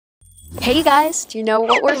Hey you guys, do you know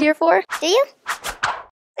what we're here for? Do you?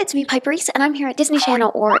 It's me, PiPeRoNi, and I'm here at Disney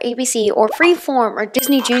Channel or ABC or Freeform or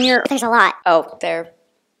Disney Junior. There's a lot. Oh, they're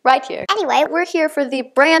right here. Anyway, We're here for the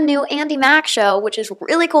brand new Andi Mack show, which is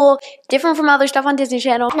really cool, different from other stuff on Disney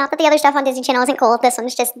Channel. not that the other stuff on Disney Channel isn't cool. This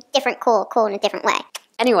one's just different, cool in a different way.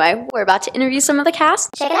 Anyway, we're about to interview some of the cast.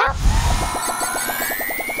 Check it out.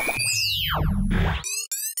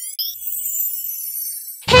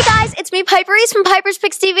 Hey guys, it's me, PiPeRoNi from Piper's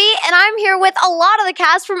Picks TV, and I'm here with a lot of the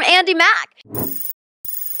cast from Andi Mack.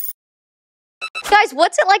 Guys,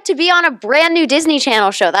 what's it like to be on a brand new Disney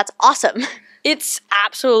Channel show? That's awesome. It's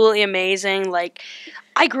absolutely amazing. Like,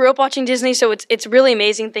 I grew up watching Disney, so it's really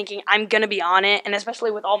amazing thinking I'm gonna be on it, and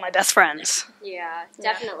especially with all my best friends. Yeah,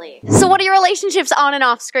 definitely. So what are your relationships on and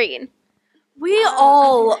off screen? We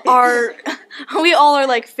all are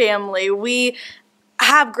like family. We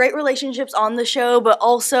have great relationships on the show, but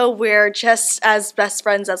also we're just as best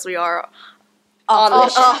friends as we are On the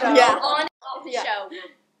show. Yeah. On the show.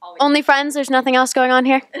 Only friends? There's nothing else going on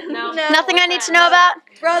here? No. Nothing I need to know about?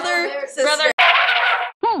 Brother, sister.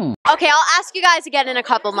 Okay, I'll ask you guys again in a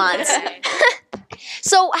couple months.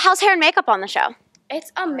 So, how's hair and makeup on the show? It's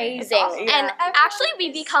amazing, Yeah. and actually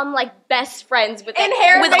we become like best friends with In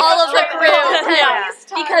hair and with makeup all of the trailer. crew. Yeah.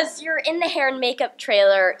 Because you're in the hair and makeup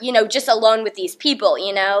trailer, you know, just alone with these people,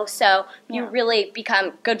 you know, so you really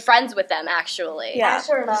become good friends with them. Actually, Yeah.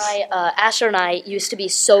 Asher and I used to be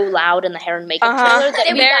so loud in the hair and makeup trailer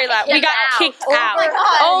that Very loud. We got kicked out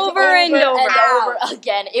over and and over. over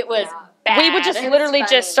again. It was bad. We would just literally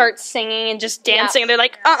just start singing and just dancing, and they're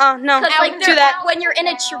like, no, Because like do that. when you're in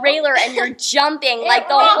a trailer and you're jumping, like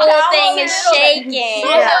the whole thing is shaking.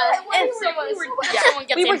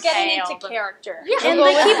 We were getting into character. And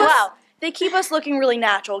they keep us looking really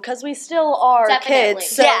natural because we still are Definitely.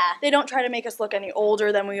 kids. So Yeah. they don't try to make us look any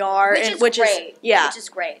older than we are. Which is great. Yeah. Which is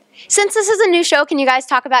great. Since this is a new show, can you guys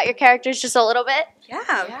talk about your characters just a little bit?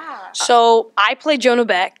 Yeah. So I play Jonah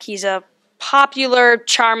Beck. He's a popular,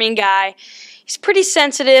 charming guy. He's pretty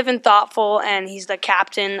sensitive and thoughtful, and he's the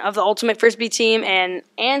captain of the Ultimate Frisbee team and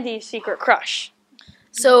Andy's secret crush.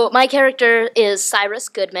 So my character is Cyrus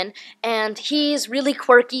Goodman, and he's really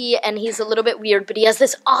quirky and he's a little bit weird, but he has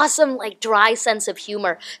this awesome, like, dry sense of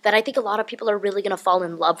humor that I think a lot of people are really going to fall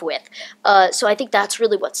in love with. So I think that's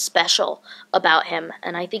really what's special about him,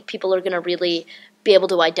 and I think people are going to really be able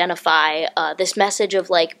to identify this message of,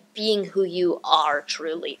 like, being who you are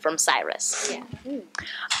truly from Cyrus. Yeah.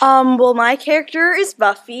 Well, my character is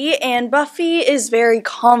Buffy, and Buffy is very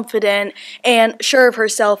confident and sure of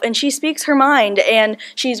herself, and she speaks her mind, and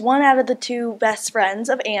she's one out of the two best friends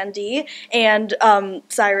of Andi, and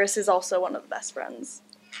Cyrus is also one of the best friends.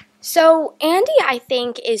 So Andi, I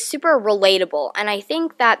think, is super relatable, and I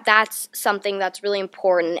think that that's something that's really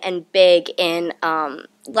important and big in,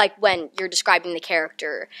 like, when you're describing the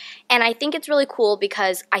character. And I think it's really cool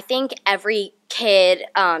because I think every kid,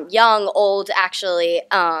 young, old, actually,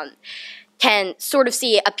 can sort of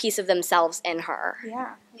see a piece of themselves in her.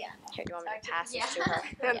 Yeah. Here, do you want me to pass this to her?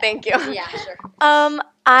 Thank you. Yeah, sure.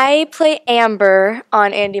 I play Amber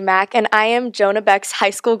on Andi Mack, and I am Jonah Beck's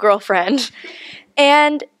high school girlfriend.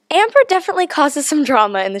 And Amber definitely causes some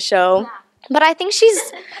drama in the show, but I think she's,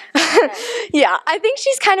 I think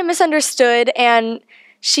she's kind of misunderstood, and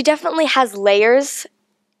she definitely has layers,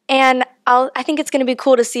 and I think it's going to be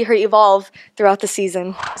cool to see her evolve throughout the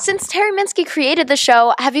season. Since Terry Minsky created the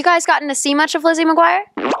show, have you guys gotten to see much of Lizzy McGuire?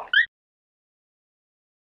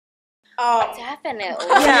 Definitely.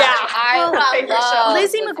 Yeah. love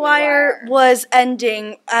Lizzie McGuire was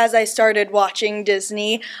ending as I started watching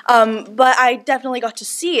Disney, but I definitely got to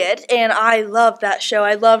see it, and I loved that show.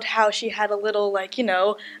 I loved how she had a little, like, you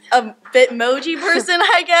know, a Bitmoji person,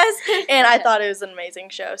 I guess, and I thought it was an amazing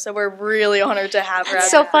show, so we're really honored to have her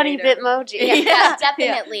as So a funny, creator. Bitmoji. Yeah,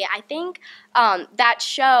 definitely. I think that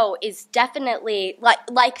show is definitely,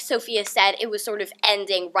 like Sophia said, it was sort of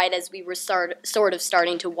ending right as we were sort of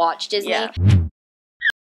starting to watch Disney. Yeah.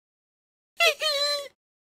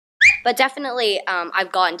 But definitely,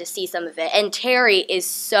 I've gotten to see some of it, and Terry is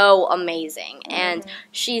so amazing, and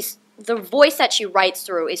the voice that she writes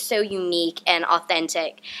through is so unique and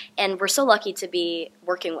authentic, and we're so lucky to be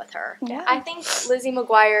working with her. Yeah. I think Lizzy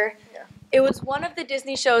McGuire, it was one of the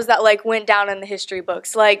Disney shows that, like, went down in the history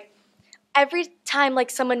books. Like, every time, like,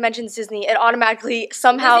 someone mentions Disney, it automatically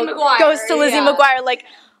somehow Lizzy McGuire, goes to Lizzy yeah. McGuire. Like,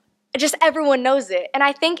 just everyone knows it. And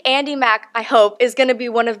I think Andi Mack, I hope, is going to be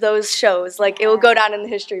one of those shows. Like, it will go down in the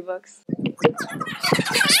history books.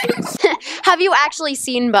 Have you actually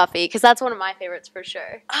seen Buffy? Because that's one of my favorites for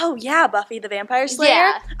sure. Oh yeah, Buffy the Vampire Slayer.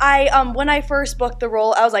 Yeah. I when I first booked the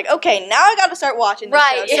role, I was like, okay, now I got to start watching this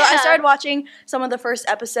Right, show. So I yeah. started watching some of the first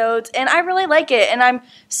episodes, and I really like it. And I'm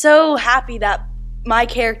so happy that my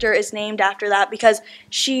character is named after that because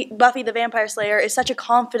Buffy the Vampire Slayer, is such a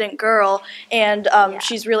confident girl, and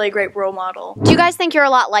she's really a great role model. Do you guys think you're a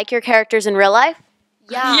lot like your characters in real life?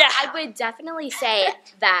 Yeah, I would definitely say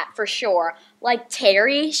that for sure. Like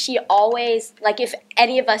Terry, she always, like if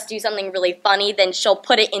any of us do something really funny, then she'll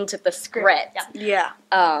put it into the script. Yeah.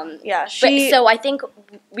 So I think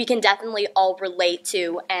we can definitely all relate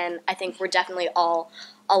to, and I think we're definitely all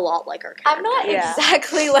a lot like our character. I'm not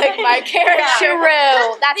exactly like my character.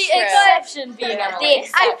 True. That's The true. exception being Emily. The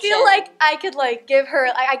exception. I feel like I could like give her,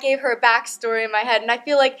 I gave her a backstory in my head, and I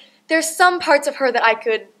feel like there's some parts of her that I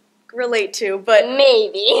could relate to, but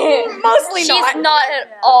maybe mostly she's not. not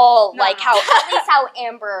at all like how, at least how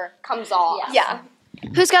Amber comes off. Yeah.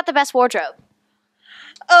 Who's got the best wardrobe?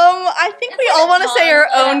 I think we all want to say our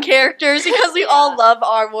own characters because we all love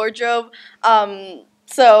our wardrobe.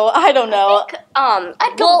 So I don't know.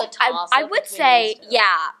 I'd go with a toss-up I would between say, these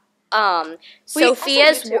two.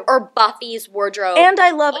 Sophia's or Buffy's wardrobe. And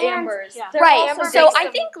I love Amber's. Right, so I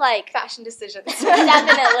think like fashion decisions.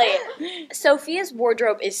 definitely Sophia's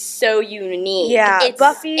wardrobe is so unique. Yeah,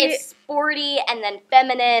 Buffy, it's sporty and then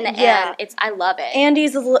feminine, and I love it.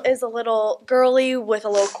 Andi's is a little girly with a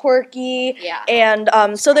little quirky. Yeah.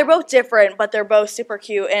 And so they're both different, but they're both super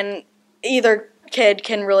cute, and either kid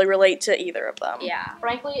can really relate to either of them. Yeah.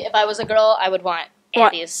 Frankly, if I was a girl, I would want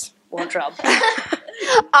Andi's wardrobe.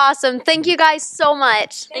 Awesome. Thank you guys so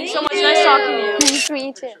much. Thanks so much. Nice talking to you. Nice to meet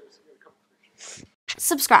you too.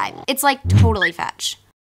 Subscribe. It's like totally fetch.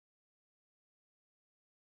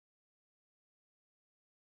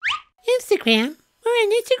 Instagram. We're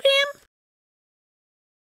on Instagram.